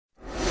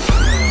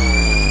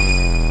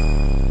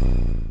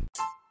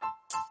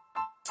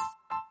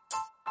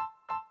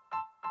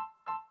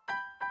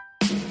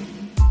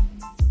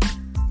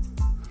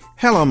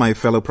Hello, my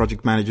fellow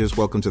project managers.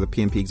 Welcome to the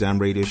PMP Exam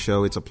Radio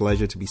Show. It's a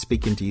pleasure to be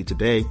speaking to you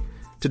today.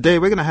 Today,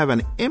 we're going to have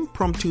an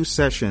impromptu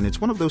session.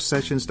 It's one of those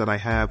sessions that I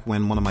have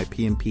when one of my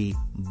PMP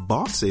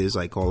bosses,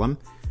 I call them,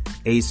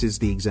 aces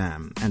the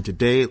exam. And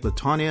today,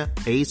 Latonia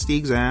aced the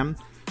exam.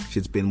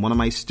 She's been one of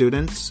my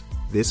students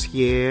this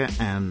year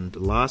and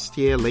last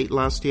year, late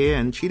last year,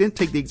 and she didn't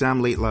take the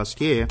exam late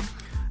last year.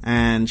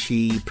 And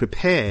she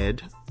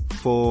prepared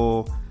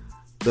for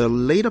the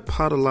later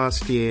part of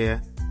last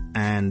year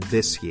and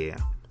this year.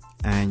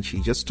 And she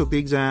just took the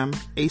exam,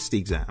 aced the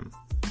exam.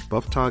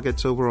 Buff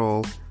targets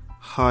overall.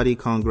 Hearty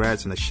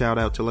congrats and a shout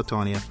out to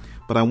Latonia.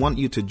 But I want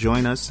you to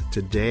join us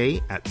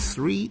today at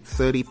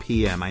 3:30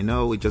 p.m. I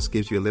know it just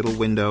gives you a little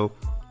window,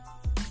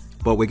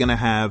 but we're going to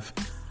have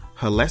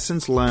her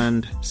lessons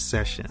learned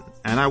session.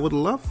 And I would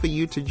love for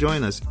you to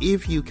join us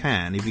if you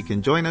can. If you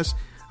can join us,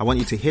 I want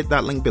you to hit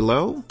that link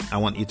below. I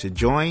want you to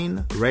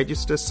join,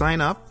 register, sign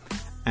up.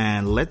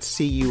 And let's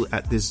see you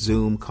at this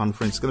Zoom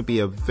conference. It's going to be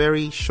a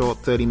very short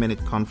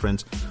 30-minute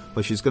conference,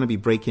 but she's going to be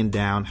breaking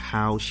down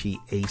how she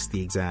aced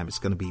the exam. It's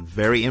going to be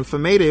very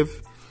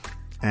informative,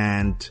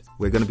 and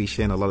we're going to be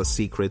sharing a lot of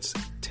secrets,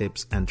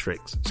 tips, and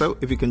tricks. So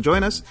if you can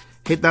join us,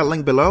 hit that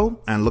link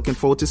below, and looking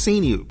forward to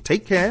seeing you.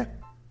 Take care.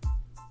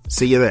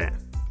 See you there.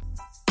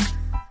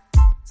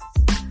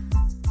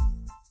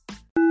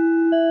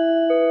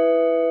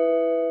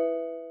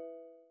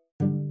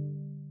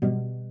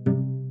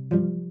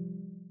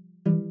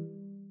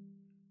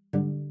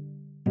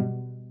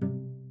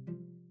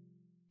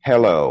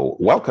 Hello,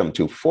 welcome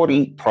to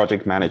 40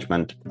 Project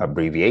Management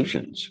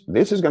Abbreviations.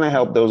 This is going to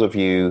help those of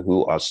you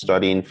who are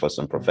studying for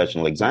some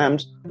professional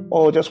exams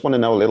or just want to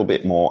know a little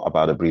bit more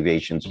about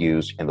abbreviations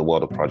used in the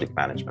world of project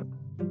management.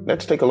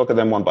 Let's take a look at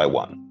them one by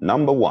one.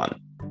 Number one,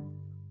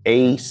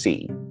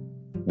 AC.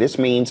 This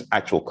means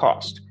actual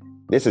cost.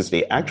 This is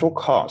the actual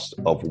cost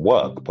of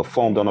work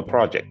performed on a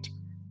project.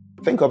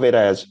 Think of it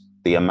as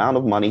the amount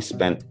of money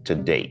spent to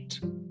date.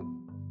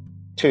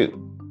 2,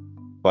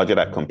 budget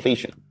at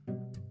completion.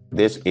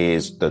 This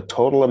is the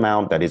total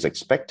amount that is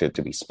expected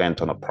to be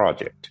spent on a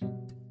project.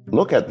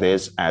 Look at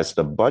this as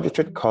the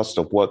budgeted cost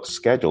of work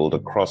scheduled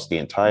across the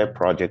entire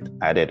project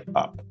added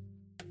up.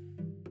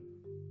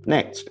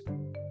 Next,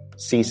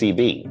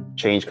 CCB,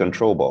 Change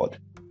Control Board.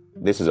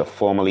 This is a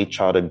formally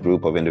chartered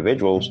group of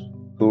individuals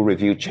who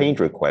review change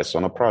requests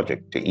on a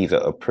project to either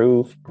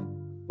approve,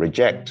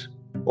 reject,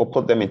 or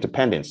put them into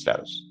pending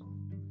status.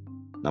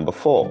 Number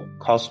 4,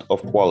 cost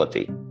of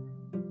quality.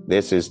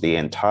 This is the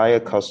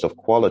entire cost of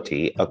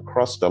quality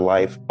across the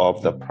life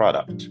of the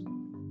product.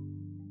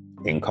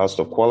 In cost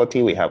of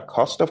quality, we have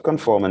cost of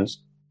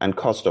conformance and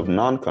cost of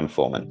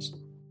non-conformance.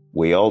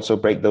 We also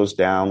break those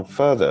down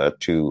further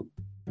to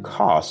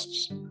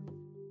costs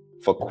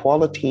for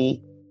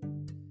quality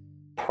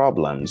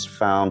problems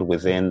found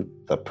within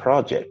the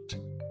project.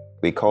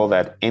 We call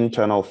that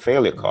internal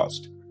failure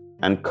cost,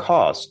 and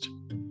cost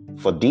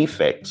for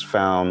defects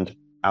found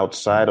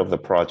outside of the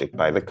project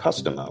by the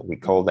customer. We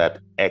call that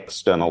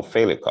external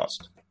failure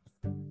cost.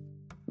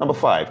 Number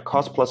 5,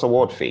 cost plus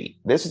award fee.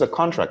 This is a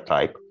contract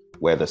type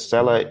where the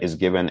seller is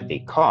given a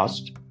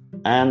cost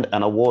and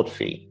an award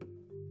fee.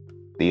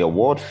 The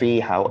award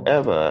fee,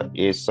 however,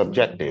 is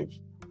subjective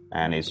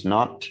and is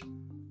not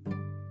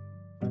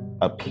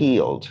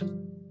appealed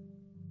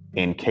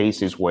in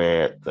cases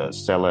where the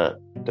seller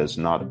does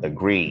not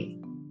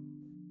agree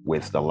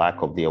with the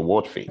lack of the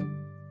award fee.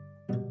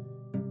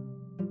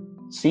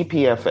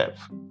 CPFF,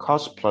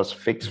 cost plus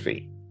fixed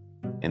fee.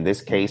 In this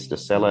case, the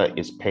seller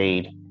is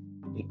paid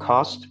a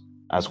cost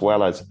as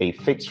well as a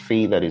fixed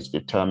fee that is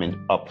determined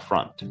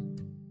upfront.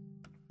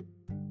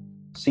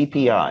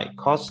 CPI,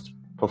 Cost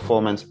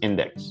Performance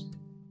Index.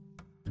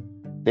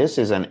 This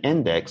is an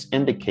index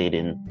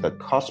indicating the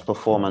cost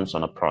performance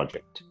on a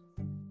project.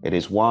 It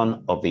is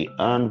one of the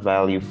earned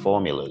value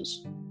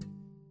formulas.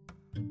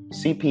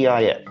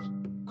 CPIF,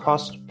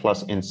 Cost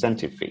plus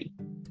Incentive Fee.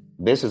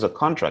 This is a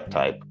contract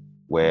type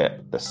where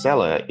the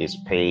seller is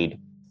paid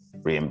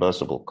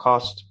reimbursable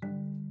cost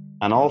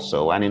and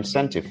also an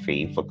incentive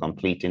fee for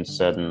completing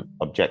certain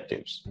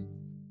objectives.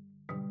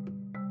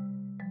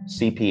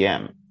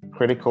 CPM,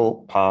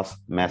 Critical Path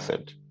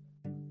Method.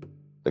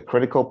 The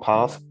critical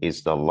path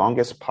is the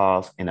longest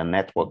path in a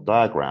network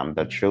diagram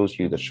that shows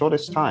you the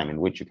shortest time in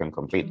which you can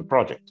complete the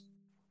project.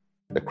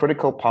 The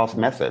critical path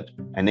method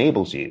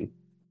enables you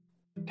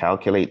to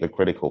calculate the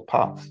critical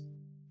path.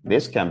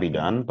 This can be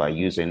done by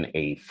using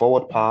a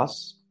forward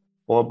pass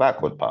or a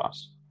backward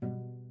pass.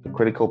 The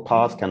critical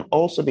path can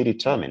also be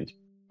determined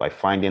by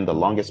finding the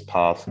longest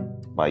path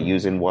by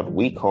using what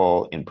we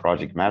call in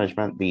project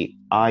management the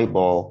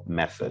eyeball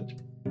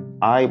method.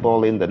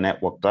 Eyeballing the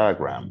network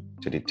diagram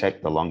to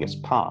detect the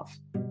longest path.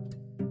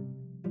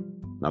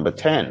 Number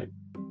 10,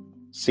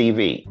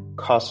 CV,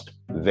 cost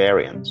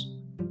variance.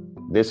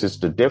 This is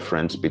the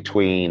difference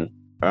between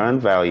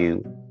earned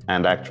value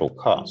and actual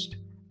cost.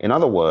 In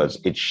other words,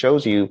 it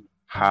shows you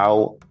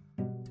how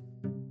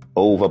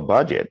over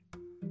budget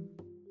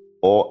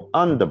or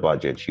under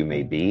budget you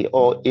may be,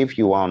 or if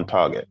you are on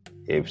target.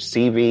 If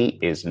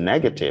CV is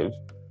negative,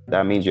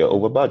 that means you're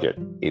over budget.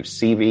 If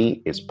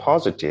CV is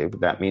positive,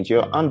 that means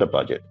you're under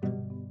budget.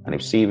 And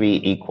if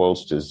CV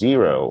equals to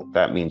 0,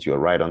 that means you're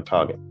right on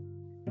target.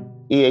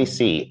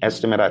 EAC,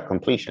 estimate at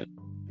completion.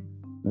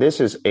 This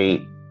is a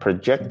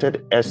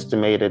projected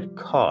estimated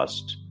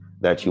cost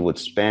that you would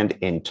spend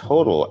in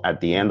total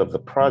at the end of the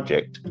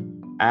project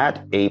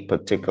at a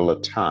particular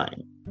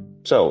time.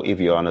 So if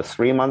you're on a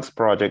 3-month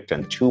project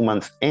and 2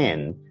 months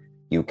in,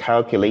 you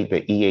calculate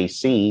the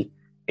EAC,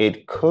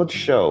 it could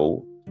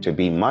show to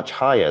be much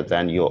higher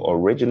than your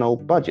original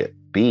budget,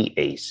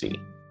 BAC.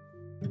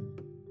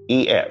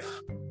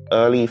 EF,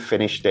 early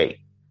finish date.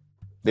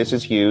 This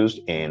is used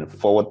in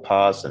forward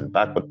pass and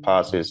backward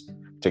passes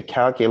to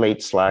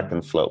calculate slack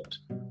and float.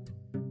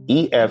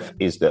 EF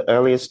is the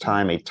earliest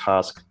time a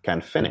task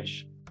can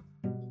finish.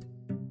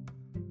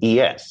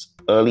 ES,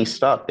 early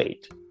start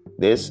date.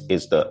 This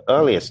is the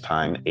earliest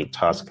time a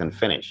task can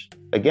finish.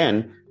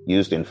 Again,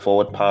 used in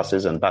forward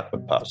passes and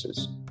backward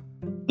passes.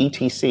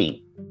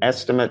 ETC,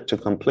 estimate to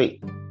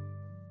complete.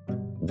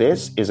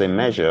 This is a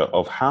measure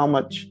of how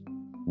much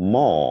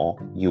more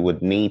you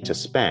would need to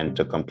spend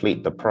to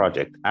complete the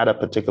project at a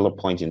particular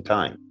point in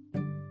time.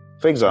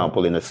 For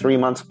example, in a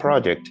 3-month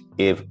project,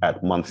 if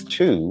at month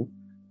 2,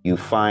 you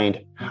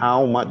find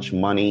how much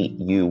money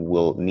you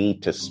will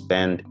need to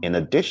spend in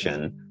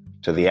addition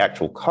to the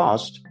actual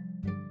cost,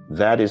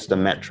 that is the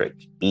metric,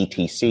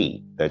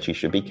 ETC, that you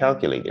should be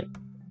calculating.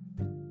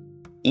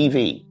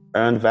 EV,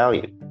 earned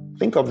value.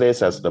 Think of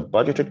this as the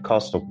budgeted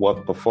cost of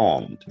work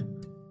performed.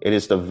 It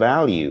is the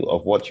value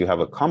of what you have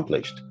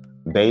accomplished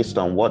based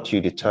on what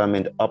you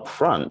determined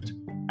upfront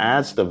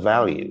as the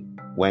value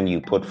when you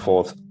put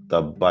forth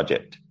the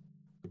budget.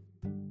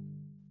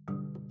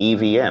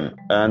 EVM,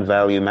 earned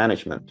value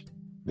management.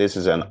 This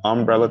is an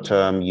umbrella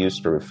term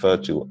used to refer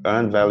to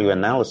earned value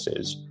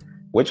analysis,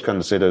 which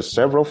considers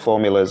several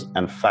formulas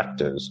and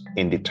factors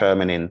in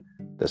determining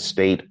the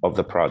state of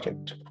the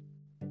project.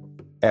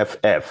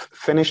 FF,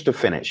 finish to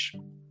finish.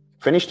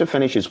 Finish to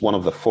finish is one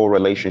of the 4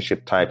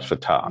 relationship types for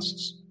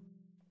tasks.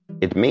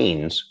 It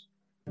means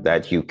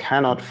that you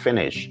cannot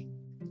finish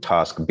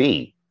task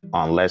B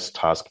unless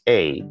task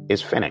A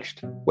is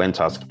finished. When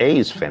task A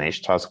is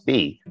finished, task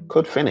B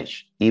could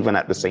finish even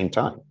at the same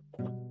time.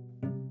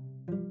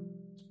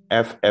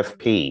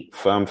 FFP,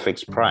 firm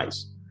fixed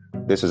price.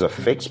 This is a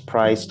fixed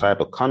price type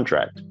of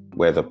contract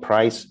where the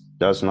price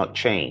does not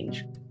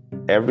change.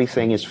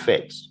 Everything is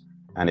fixed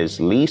and is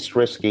least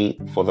risky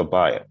for the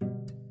buyer.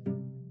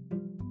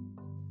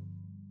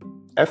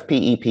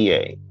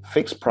 FPEPA,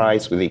 fixed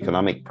price with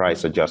economic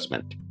price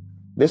adjustment.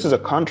 This is a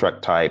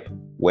contract type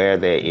where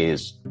there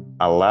is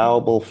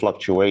allowable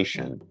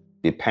fluctuation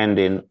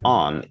depending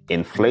on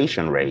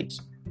inflation rates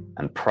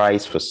and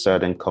price for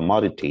certain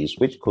commodities,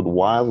 which could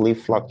wildly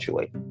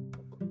fluctuate.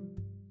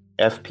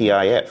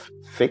 FPIF,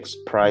 fixed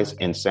price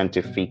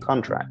incentive fee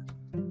contract.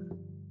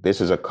 This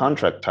is a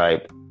contract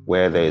type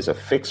where there is a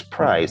fixed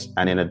price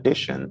and in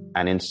addition,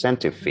 an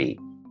incentive fee,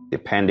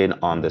 depending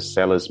on the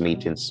sellers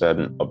meeting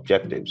certain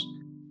objectives.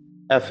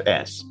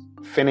 FS,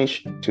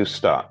 finish to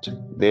start.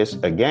 This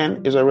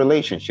again is a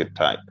relationship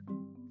type.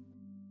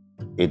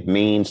 It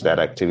means that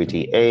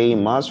activity A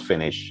must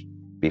finish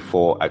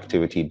before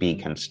activity B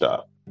can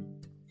start.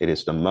 It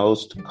is the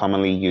most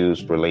commonly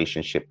used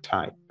relationship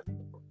type.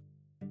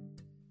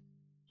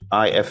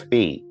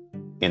 IFB,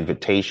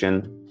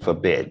 invitation for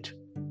bid.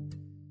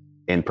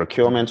 In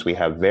procurements, we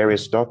have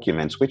various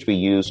documents which we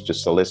use to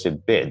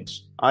solicit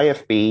bids.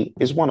 IFB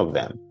is one of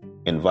them,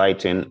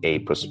 inviting a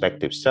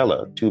prospective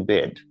seller to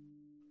bid.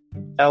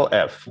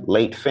 LF,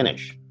 late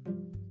finish.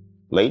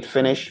 Late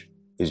finish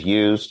is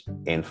used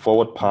in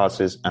forward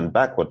passes and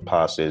backward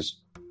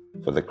passes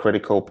for the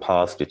critical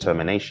path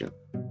determination.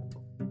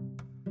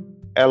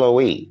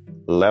 LOE,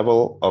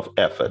 level of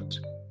effort.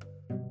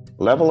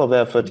 Level of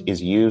effort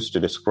is used to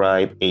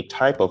describe a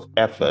type of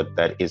effort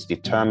that is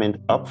determined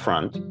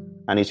upfront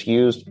and is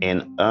used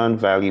in earned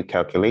value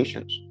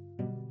calculations.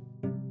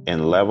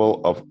 In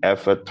level of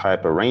effort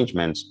type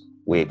arrangements,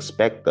 we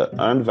expect the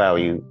earned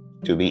value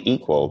to be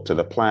equal to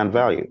the planned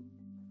value.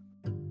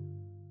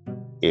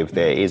 If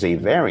there is a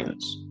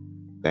variance,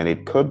 then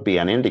it could be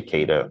an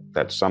indicator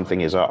that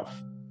something is off.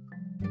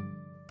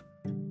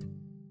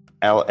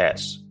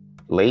 LS,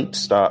 late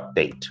start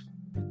date.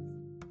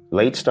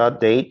 Late start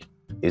date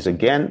is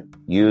again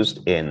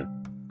used in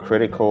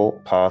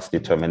critical path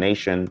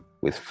determination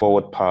with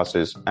forward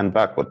passes and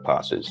backward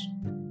passes.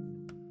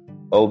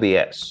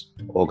 OBS,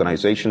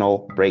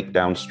 organizational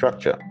breakdown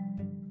structure.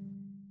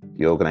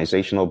 The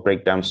organizational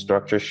breakdown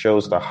structure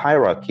shows the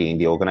hierarchy in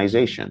the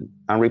organization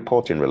and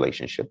reporting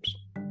relationships.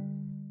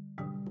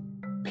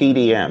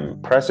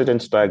 PDM,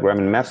 precedence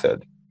diagramming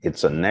method.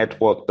 It's a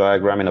network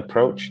diagramming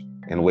approach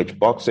in which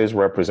boxes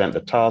represent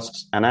the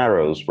tasks and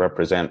arrows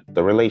represent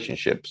the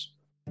relationships.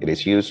 It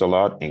is used a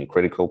lot in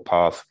critical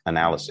path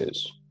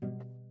analysis.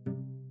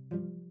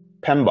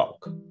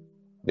 PMBOK.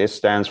 This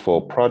stands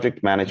for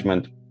Project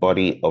Management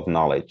Body of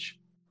Knowledge.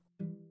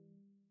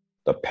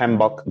 The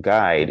PMBOK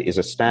Guide is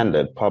a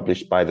standard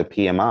published by the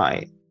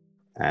PMI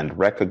and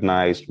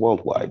recognized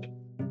worldwide.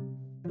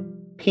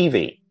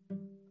 PV,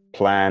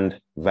 planned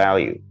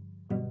value.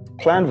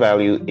 Planned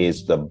value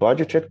is the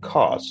budgeted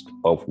cost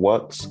of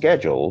work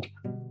scheduled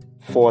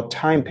for a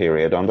time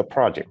period on the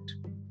project.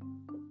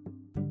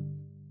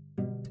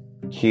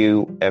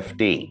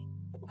 QFD,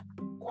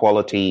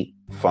 Quality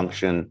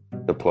Function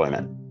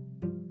Deployment.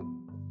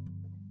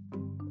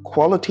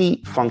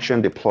 Quality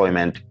function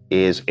deployment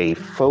is a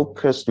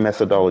focused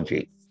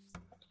methodology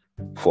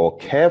for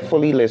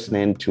carefully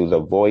listening to the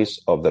voice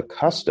of the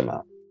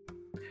customer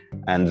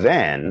and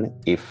then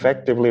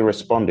effectively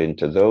responding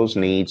to those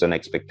needs and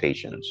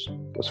expectations.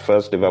 It was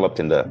first developed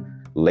in the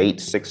late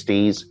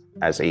 60s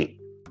as a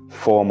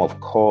form of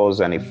cause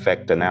and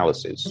effect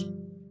analysis.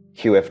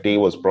 QFD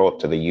was brought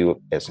to the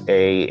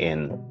USA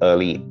in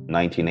early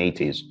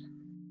 1980s.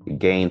 It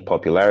gained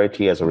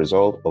popularity as a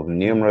result of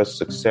numerous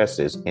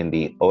successes in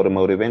the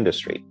automotive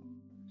industry.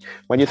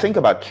 When you think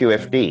about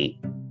QFD,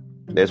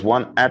 there's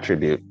one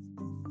attribute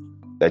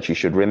that you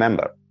should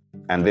remember,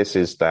 and this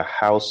is the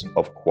house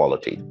of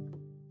quality.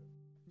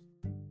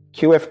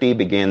 QFD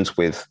begins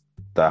with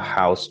the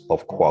house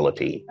of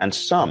quality, and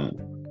some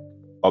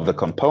of the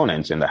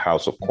components in the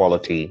house of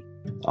quality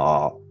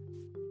are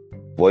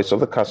voice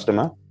of the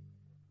customer,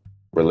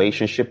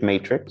 relationship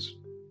matrix,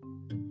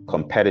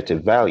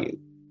 competitive value,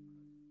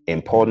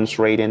 importance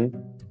rating,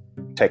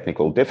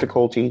 technical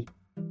difficulty,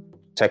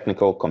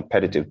 technical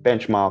competitive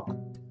benchmark,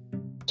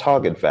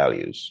 target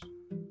values,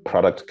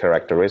 product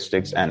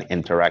characteristics, and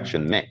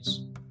interaction mix.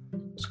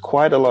 There's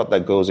quite a lot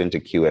that goes into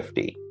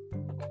QFD.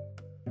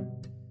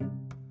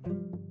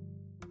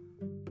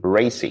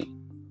 RACI.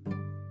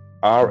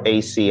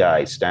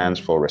 RACI stands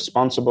for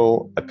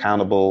Responsible,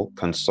 Accountable,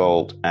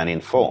 Consult, and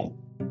Inform.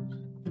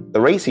 The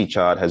RACI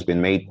chart has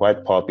been made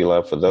quite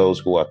popular for those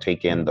who are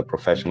taking the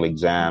professional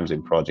exams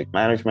in project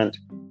management,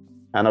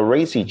 and a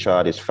RACI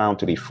chart is found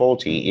to be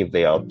faulty if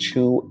there are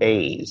two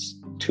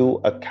A's, two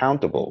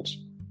accountables.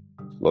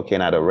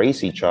 Looking at a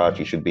RACI chart,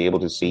 you should be able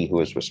to see who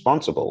is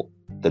responsible,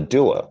 the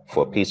doer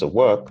for a piece of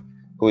work,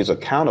 who is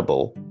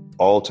accountable,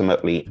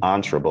 ultimately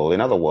answerable.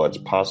 In other words,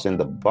 passing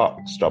the buck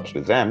stops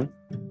with them.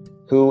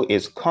 Who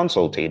is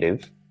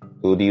consultative?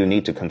 Who do you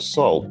need to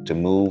consult to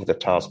move the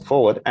task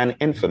forward? And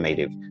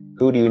informative.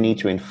 Who do you need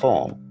to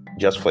inform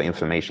just for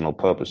informational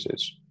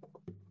purposes?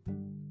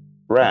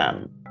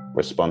 RAM,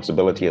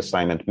 Responsibility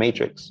Assignment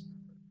Matrix.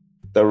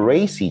 The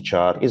RACI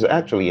chart is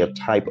actually a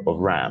type of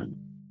RAM.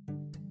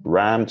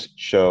 RAMs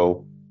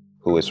show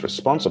who is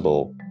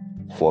responsible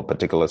for a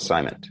particular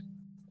assignment.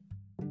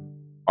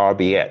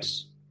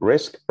 RBS,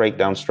 Risk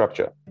Breakdown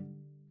Structure.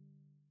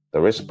 The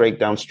risk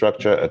breakdown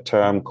structure, a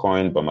term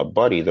coined by my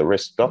buddy, the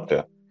risk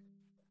doctor,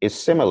 is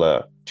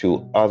similar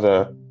to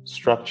other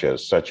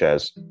structures such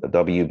as the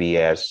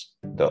WBS,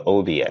 the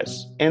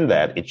OBS, in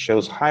that it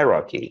shows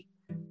hierarchy,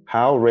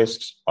 how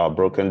risks are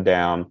broken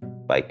down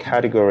by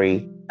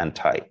category and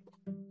type.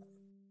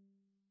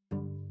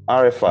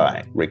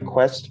 RFI,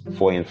 Request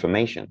for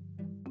Information.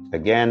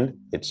 Again,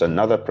 it's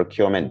another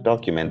procurement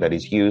document that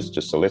is used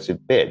to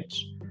solicit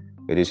bids.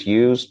 It is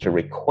used to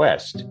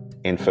request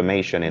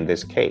information in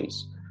this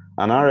case.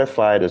 An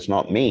RFI does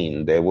not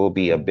mean there will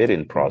be a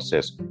bidding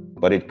process,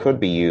 but it could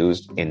be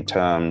used in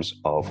terms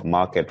of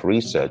market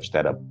research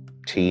that a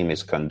team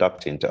is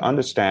conducting to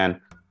understand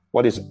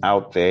what is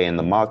out there in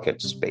the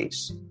market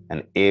space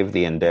and if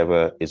the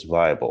endeavor is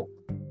viable.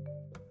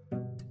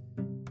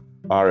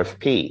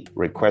 RFP,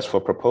 Request for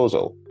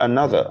Proposal,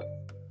 another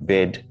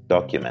bid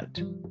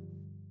document.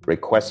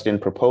 Requesting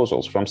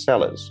proposals from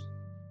sellers.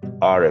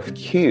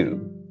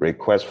 RFQ,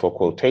 Request for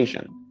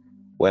Quotation.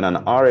 When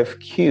an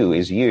RFQ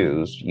is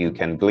used, you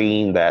can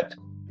glean that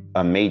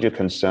a major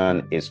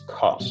concern is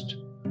cost.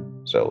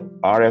 So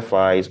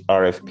RFIs,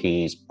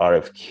 RFPs,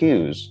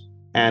 RFQs,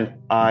 and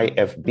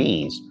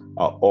IFBs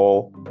are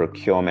all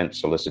procurement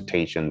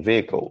solicitation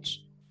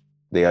vehicles.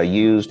 They are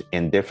used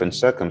in different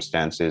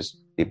circumstances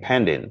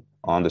depending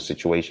on the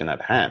situation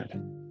at hand.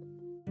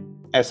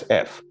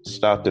 SF,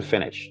 Start to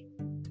Finish.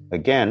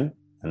 Again,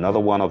 another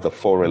one of the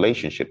four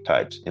relationship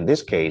types. In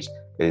this case,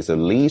 it is the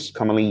least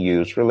commonly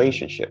used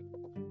relationship.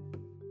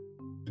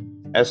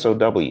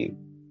 SOW,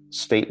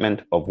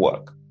 Statement of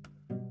Work.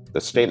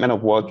 The statement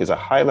of work is a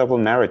high-level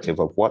narrative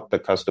of what the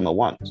customer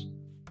wants.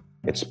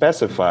 It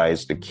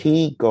specifies the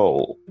key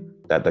goal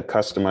that the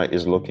customer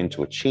is looking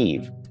to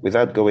achieve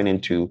without going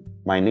into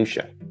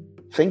minutia.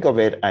 Think of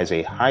it as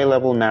a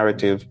high-level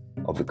narrative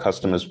of the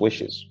customer's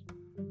wishes.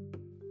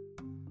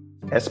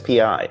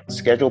 SPI,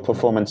 Schedule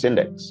Performance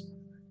Index.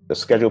 The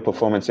Schedule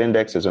Performance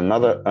Index is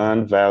another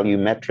earned value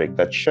metric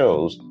that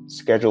shows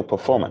schedule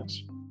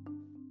performance.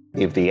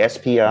 If the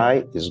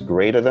SPI is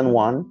greater than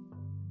 1,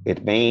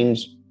 it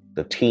means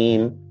the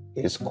team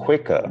is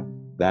quicker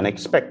than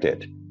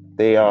expected.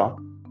 They are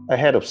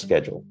ahead of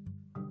schedule.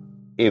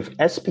 If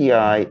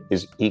SPI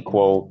is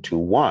equal to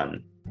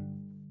 1,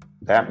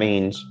 that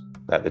means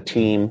that the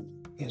team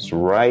is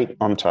right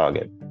on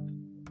target.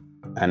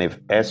 And if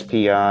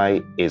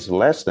SPI is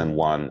less than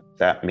 1,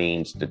 that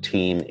means the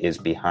team is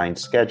behind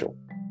schedule.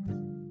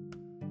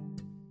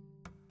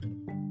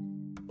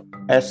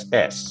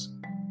 SS,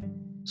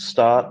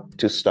 Start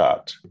to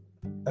Start.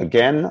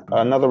 Again,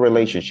 another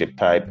relationship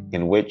type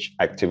in which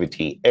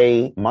activity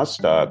A must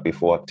start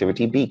before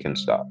activity B can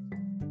start.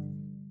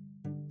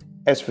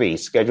 SV,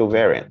 schedule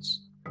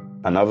variance,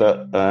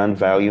 another earned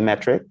value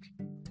metric.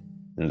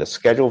 In the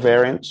schedule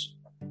variance,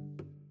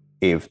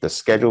 if the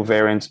schedule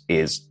variance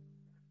is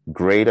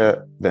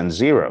greater than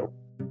 0,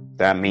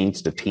 that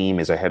means the team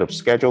is ahead of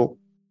schedule.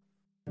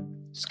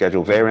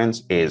 Schedule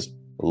variance is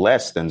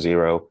less than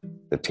 0,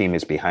 the team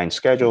is behind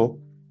schedule.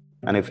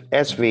 And if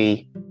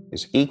SV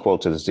is equal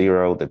to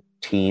 0, the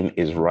team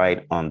is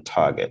right on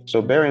target.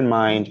 So bear in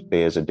mind,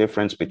 there's a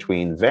difference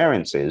between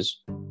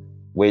variances,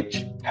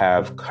 which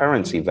have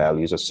currency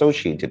values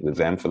associated with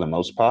them for the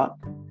most part,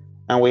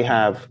 and we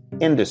have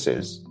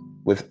indices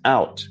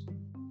without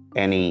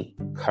any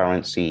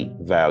currency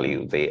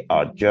value. They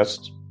are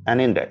just an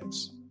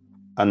index,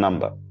 a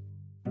number.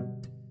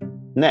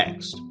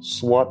 Next,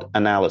 SWOT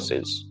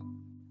analysis,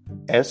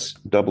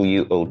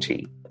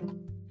 SWOT.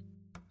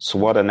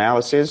 SWOT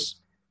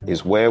analysis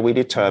is where we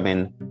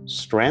determine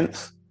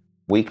strengths,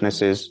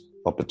 weaknesses,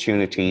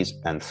 opportunities,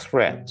 and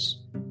threats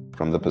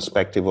from the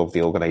perspective of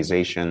the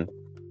organization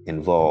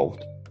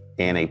involved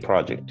in a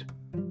project.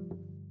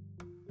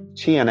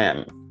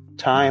 T&M,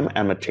 time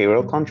and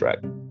material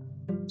contract.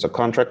 It's a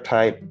contract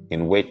type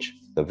in which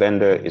the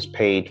vendor is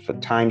paid for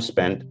time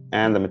spent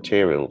and the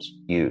materials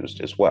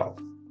used as well.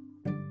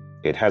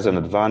 It has an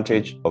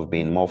advantage of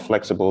being more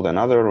flexible than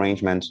other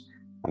arrangements,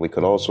 and we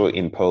could also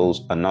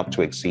impose a not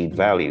to exceed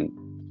value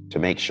to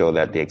make sure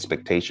that the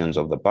expectations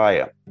of the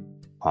buyer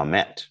are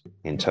met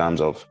in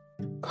terms of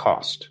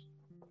cost.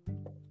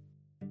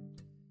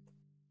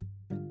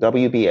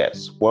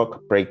 WBS,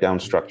 work breakdown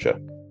structure.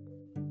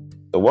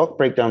 The work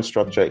breakdown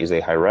structure is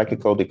a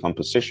hierarchical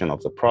decomposition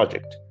of the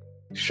project,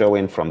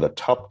 showing from the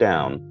top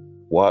down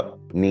what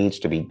needs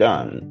to be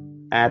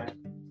done at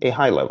a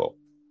high level.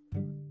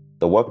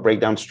 The work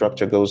breakdown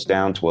structure goes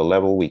down to a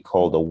level we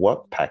call the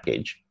work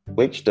package,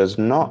 which does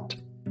not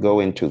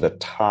go into the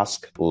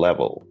task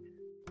level.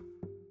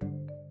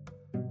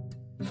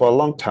 For a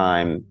long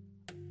time,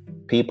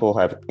 people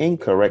have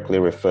incorrectly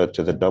referred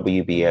to the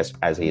WBS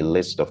as a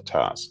list of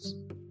tasks,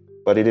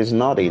 but it is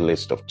not a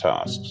list of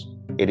tasks.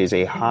 It is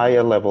a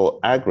higher level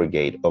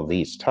aggregate of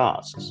these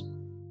tasks.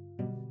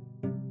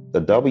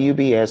 The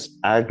WBS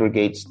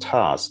aggregates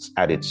tasks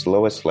at its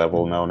lowest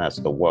level, known as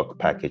the work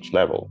package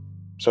level.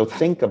 So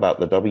think about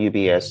the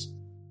WBS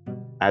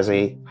as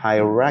a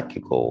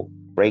hierarchical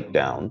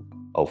breakdown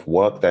of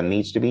work that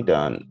needs to be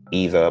done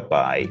either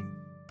by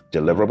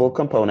deliverable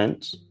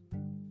components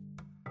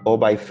or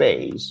by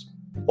phase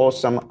or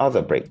some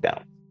other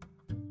breakdown.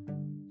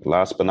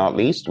 Last but not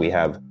least, we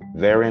have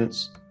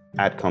variance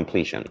at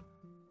completion.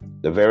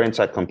 The variance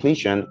at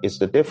completion is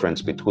the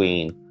difference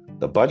between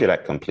the budget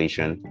at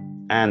completion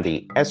and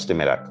the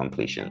estimate at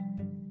completion.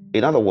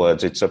 In other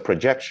words, it's a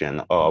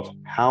projection of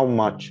how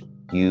much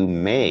you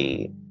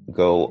may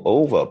go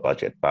over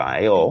budget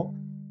by or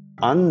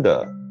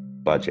under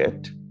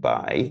budget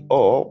by,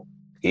 or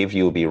if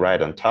you'll be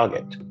right on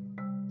target.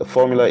 The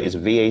formula is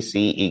VAC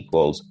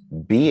equals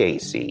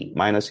BAC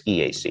minus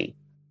EAC.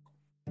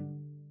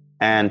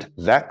 And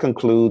that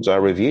concludes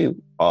our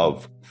review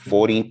of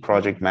 40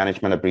 project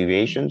management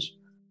abbreviations.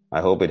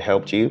 I hope it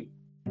helped you.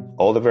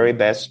 All the very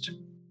best.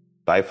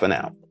 Bye for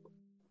now.